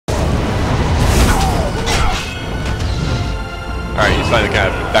finally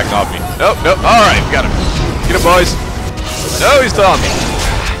kind of backing off me. Nope, nope. All right, got him. Get him, boys. No, he's still on me.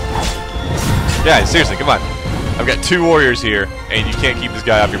 Guys, seriously, come on. I've got 2 warriors here, and you can't keep this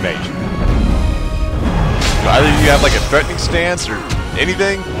guy off your mage. So either you have like a threatening stance or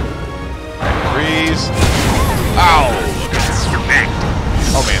anything. Freeze. Ow!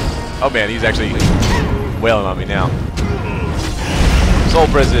 Oh man. Oh man, he's actually wailing on me now. Soul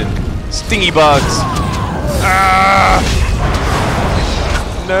prison. Stingy bugs. Ah!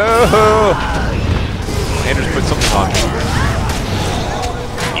 No! Anders put something on me.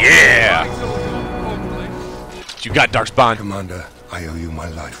 Yeah! What you got, Darkspawn? Commander, I owe you my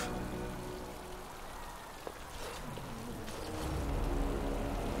life.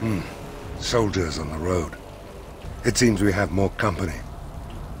 Soldiers on the road. It seems we have more company.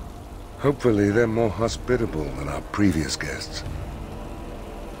 Hopefully they're more hospitable than our previous guests.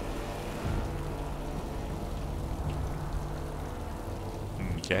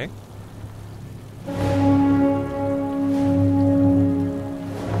 Okay.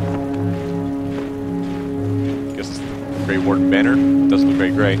 Guess it's the Grey Warden banner. Doesn't look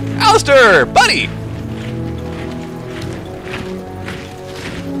very great. Alistair! Buddy!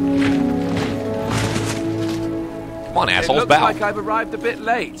 Come on, assholes, bow. It looks like I've arrived a bit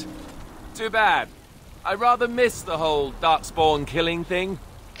late. Too bad. I rather miss the whole Darkspawn killing thing.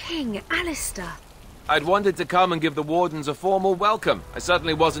 King Alistair. I'd wanted to come and give the Wardens a formal welcome. I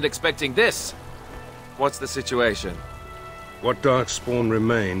certainly wasn't expecting this. What's the situation? What Darkspawn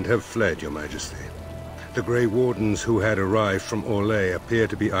remained have fled, Your Majesty. The Grey Wardens who had arrived from Orlais appear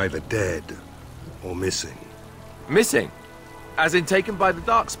to be either dead or missing. Missing? As in taken by the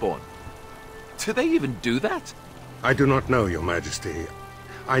Darkspawn? Do they even do that? I do not know, Your Majesty.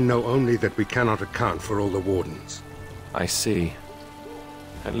 I know only that we cannot account for all the Wardens. I see.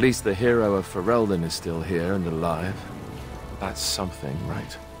 At least the hero of Ferelden is still here and alive. That's something,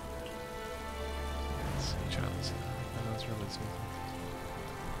 right?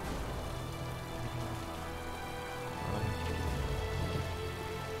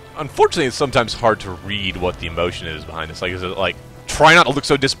 Unfortunately, it's sometimes hard to read what the emotion is behind this. Like, is it like, try not to look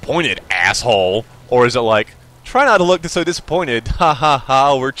so disappointed, asshole? Or is it like, try not to look so disappointed, ha ha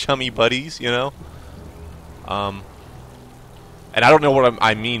ha, we're chummy buddies, you know? And I don't know what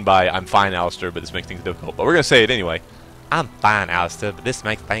I mean by I'm fine, Alistair, but this makes things difficult. But we're going to say it anyway. I'm fine, Alistair, but this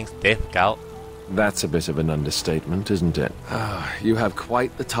makes things difficult. That's a bit of an understatement, isn't it? You have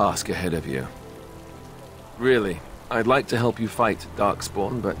quite the task ahead of you. Really, I'd like to help you fight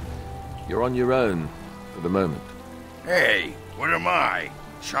Darkspawn, but you're on your own for the moment. Hey, what am I?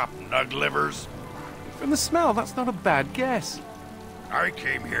 Chopped nug livers? From the smell, that's not a bad guess. I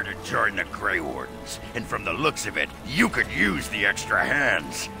came here to join the Grey Wardens, and from the looks of it, you could use the extra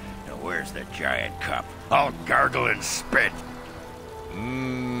hands. Now where's the giant cup? I'll gargle and spit.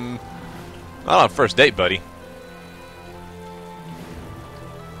 Not on first date, buddy.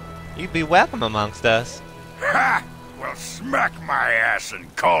 You'd be welcome amongst us. Ha! Well, smack my ass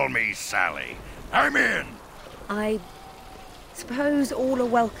and call me Sally. I'm in. I suppose all are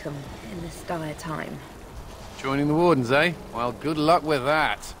welcome in this dire time. Joining the Wardens, eh? Well, good luck with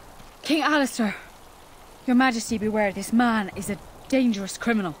that. King Alistair, Your Majesty beware, this man is a dangerous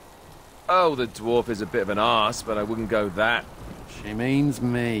criminal. Oh, the dwarf is a bit of an arse, but I wouldn't go that. She means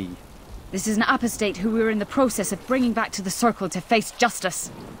me. This is an apostate who we are in the process of bringing back to the Circle to face justice.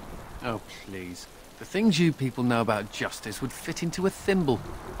 Oh, please. The things you people know about justice would fit into a thimble.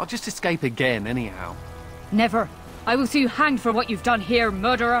 I'll just escape again, anyhow. Never. I will see you hanged for what you've done here,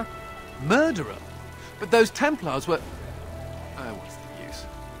 murderer. Murderer? But those Templars were... Oh, what's the use?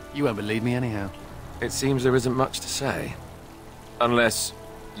 You won't believe me anyhow. It seems there isn't much to say. Unless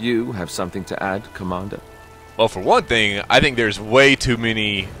you have something to add, Commander. Well, for one thing, I think there's way too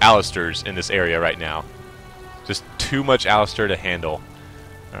many Alistairs in this area right now. Just too much Alistair to handle.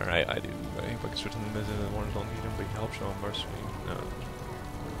 Alright, I do. I can switch on the message and the warners don't need them, but help show them mercy. No.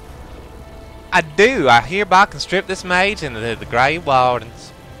 I do. I hereby conscript this mage into the Grey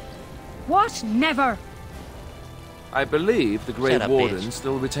Wardens. What? Never! I believe the Grey Shut up, Wardens bitch.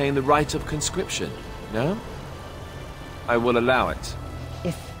 still retain the right of conscription, no? I will allow it.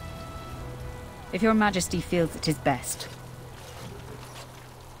 If Your Majesty feels it is best.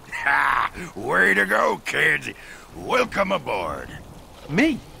 Ha! Way to go, kids. Welcome aboard.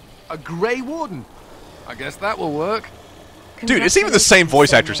 Me? A Grey Warden? I guess that will work. Dude, it's even the same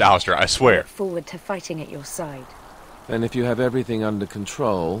voice actor as Alistair, I swear. Look forward to fighting at your side. Then if you have everything under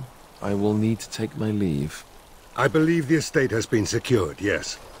control, I will need to take my leave. I believe the estate has been secured,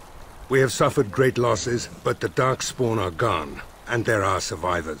 yes. We have suffered great losses, but the Darkspawn are gone, and there are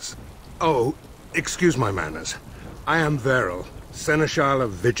survivors. Oh, excuse my manners. I am Veril, Seneschal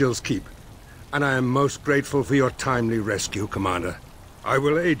of Vigil's Keep, and I am most grateful for your timely rescue, Commander. I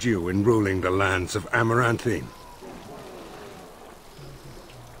will aid you in ruling the lands of Amaranthine.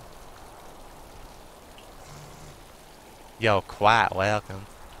 You're quite welcome.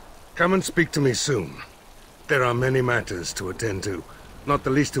 Come and speak to me soon. There are many matters to attend to, not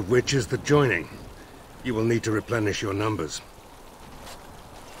the least of which is the joining. You will need to replenish your numbers.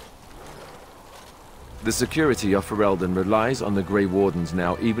 The security of Ferelden relies on the Grey Wardens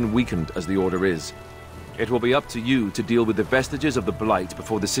now, even weakened as the Order is. It will be up to you to deal with the vestiges of the Blight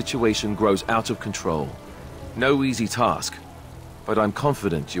before the situation grows out of control. No easy task, but I'm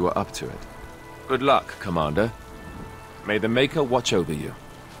confident you are up to it. Good luck, Commander. May the Maker watch over you.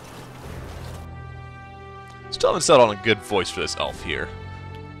 Still haven't settled on a good voice for this elf here.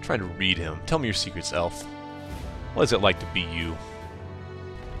 I'm trying to read him. Tell me your secrets, elf. What is it like to be you?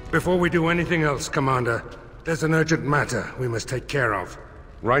 Before we do anything else, Commander, there's an urgent matter we must take care of.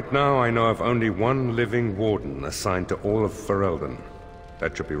 Right now, I know of only one living warden assigned to all of Ferelden.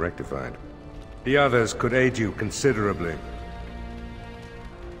 That should be rectified. The others could aid you considerably.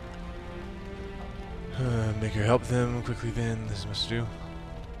 Make her help them quickly then. This is what to do.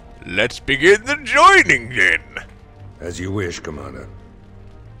 Let's begin the joining then! As you wish, Commander.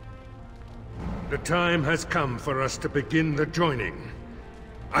 The time has come for us to begin the joining.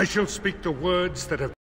 I shall speak the words that have